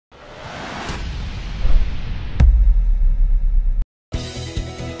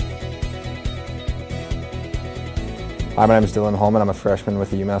Hi, my name is Hollman. I'm a freshman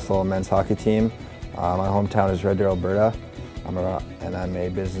with the UMass Lowell men's hockey team. My hometown is Red Deer, Alberta, and I'm a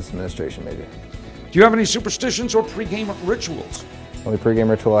business administration major. Do you have any superstitions or pregame rituals? The only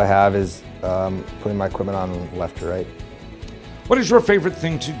pregame ritual I have is putting my equipment on left to right. What is your favorite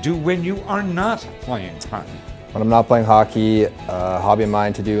thing to do when you are not playing hockey? When I'm not playing hockey, a hobby of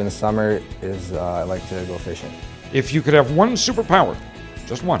mine to do in the summer is I like to go fishing. If you could have one superpower,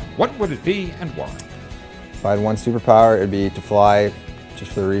 just one, what would it be and why? If I had one superpower, it'd be to fly,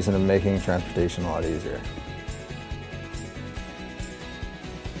 just for the reason of making transportation a lot easier.